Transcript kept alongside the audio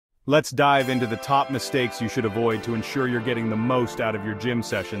Let's dive into the top mistakes you should avoid to ensure you're getting the most out of your gym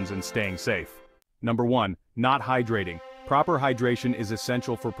sessions and staying safe. Number 1. Not hydrating. Proper hydration is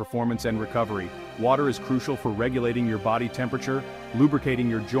essential for performance and recovery. Water is crucial for regulating your body temperature, lubricating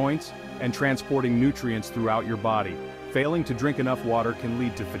your joints, and transporting nutrients throughout your body. Failing to drink enough water can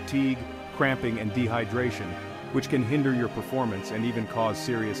lead to fatigue, cramping, and dehydration, which can hinder your performance and even cause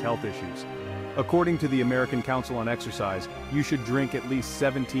serious health issues. According to the American Council on Exercise, you should drink at least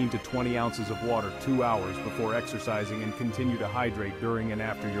 17 to 20 ounces of water 2 hours before exercising and continue to hydrate during and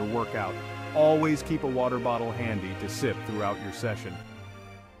after your workout. Always keep a water bottle handy to sip throughout your session.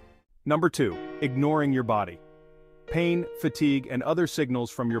 Number 2. Ignoring your body. Pain, fatigue, and other signals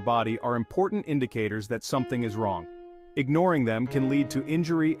from your body are important indicators that something is wrong. Ignoring them can lead to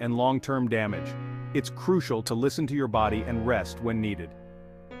injury and long-term damage. It's crucial to listen to your body and rest when needed.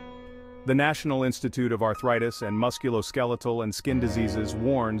 The National Institute of Arthritis and Musculoskeletal and Skin Diseases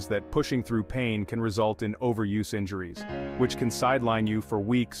warns that pushing through pain can result in overuse injuries, which can sideline you for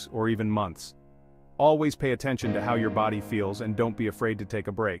weeks or even months. Always pay attention to how your body feels and don't be afraid to take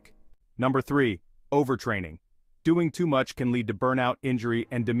a break. Number 3. Overtraining. Doing too much can lead to burnout, injury,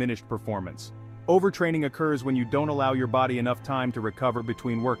 and diminished performance. Overtraining occurs when you don't allow your body enough time to recover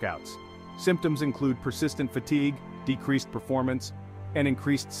between workouts. Symptoms include persistent fatigue, decreased performance, and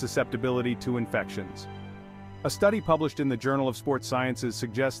increased susceptibility to infections. A study published in the Journal of Sports Sciences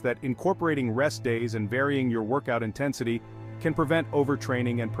suggests that incorporating rest days and varying your workout intensity can prevent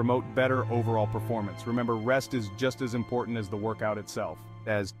overtraining and promote better overall performance. Remember, rest is just as important as the workout itself.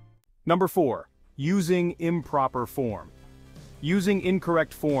 Number 4. Using improper form. Using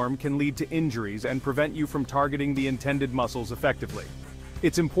incorrect form can lead to injuries and prevent you from targeting the intended muscles effectively.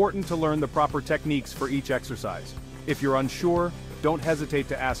 It's important to learn the proper techniques for each exercise. If you're unsure, don't hesitate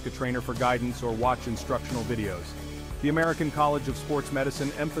to ask a trainer for guidance or watch instructional videos. The American College of Sports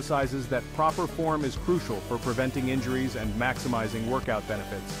Medicine emphasizes that proper form is crucial for preventing injuries and maximizing workout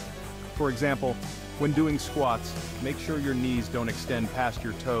benefits. For example, when doing squats, make sure your knees don't extend past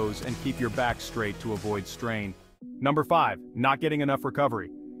your toes and keep your back straight to avoid strain. Number 5. Not getting enough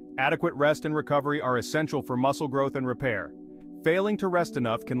recovery. Adequate rest and recovery are essential for muscle growth and repair. Failing to rest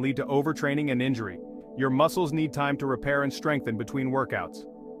enough can lead to overtraining and injury. Your muscles need time to repair and strengthen between workouts.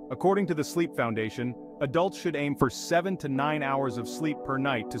 According to the Sleep Foundation, adults should aim for 7 to 9 hours of sleep per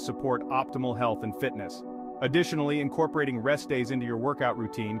night to support optimal health and fitness. Additionally, incorporating rest days into your workout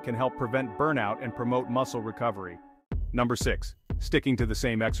routine can help prevent burnout and promote muscle recovery. Number 6. Sticking to the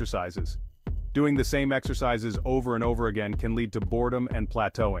same exercises. Doing the same exercises over and over again can lead to boredom and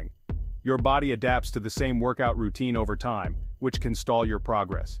plateauing. Your body adapts to the same workout routine over time, which can stall your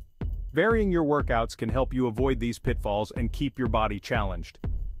progress. Varying your workouts can help you avoid these pitfalls and keep your body challenged.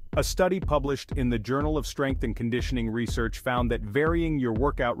 A study published in the Journal of Strength and Conditioning Research found that varying your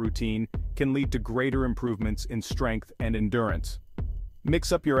workout routine can lead to greater improvements in strength and endurance.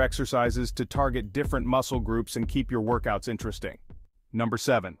 Mix up your exercises to target different muscle groups and keep your workouts interesting. Number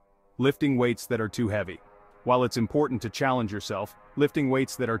 7. Lifting weights that are too heavy. While it's important to challenge yourself, lifting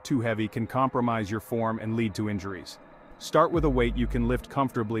weights that are too heavy can compromise your form and lead to injuries. Start with a weight you can lift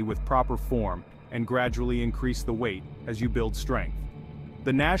comfortably with proper form, and gradually increase the weight as you build strength.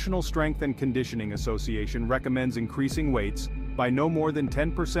 The National Strength and Conditioning Association recommends increasing weights by no more than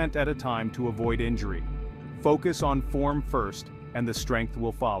 10% at a time to avoid injury. Focus on form first, and the strength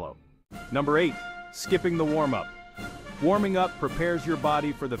will follow. Number 8. Skipping the warm-up. Warming up prepares your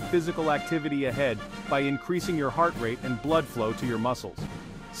body for the physical activity ahead by increasing your heart rate and blood flow to your muscles.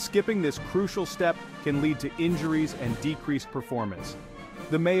 Skipping this crucial step can lead to injuries and decreased performance.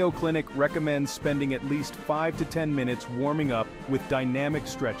 The Mayo Clinic recommends spending at least 5 to 10 minutes warming up with dynamic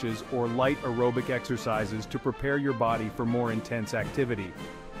stretches or light aerobic exercises to prepare your body for more intense activity.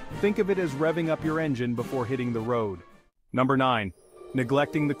 Think of it as revving up your engine before hitting the road. Number 9.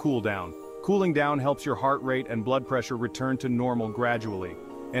 Neglecting the cool down. Cooling down helps your heart rate and blood pressure return to normal gradually,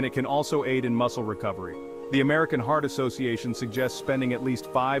 and it can also aid in muscle recovery. The American Heart Association suggests spending at least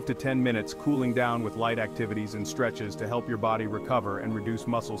 5 to 10 minutes cooling down with light activities and stretches to help your body recover and reduce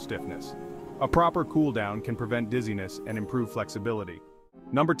muscle stiffness. A proper cool down can prevent dizziness and improve flexibility.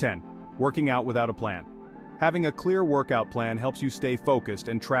 Number 10. Working out without a plan. Having a clear workout plan helps you stay focused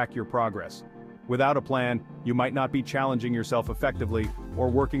and track your progress. Without a plan, you might not be challenging yourself effectively or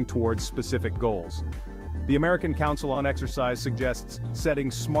working towards specific goals. The American Council on Exercise suggests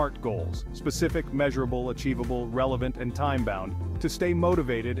setting SMART goals, specific, measurable, achievable, relevant, and time-bound, to stay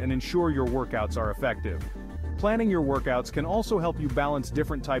motivated and ensure your workouts are effective. Planning your workouts can also help you balance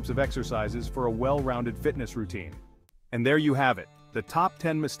different types of exercises for a well-rounded fitness routine. And there you have it, the top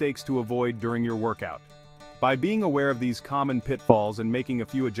 10 mistakes to avoid during your workout. By being aware of these common pitfalls and making a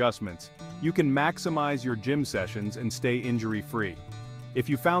few adjustments, you can maximize your gym sessions and stay injury-free. If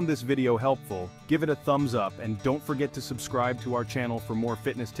you found this video helpful, give it a thumbs up and don't forget to subscribe to our channel for more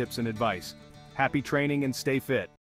fitness tips and advice. Happy training and stay fit!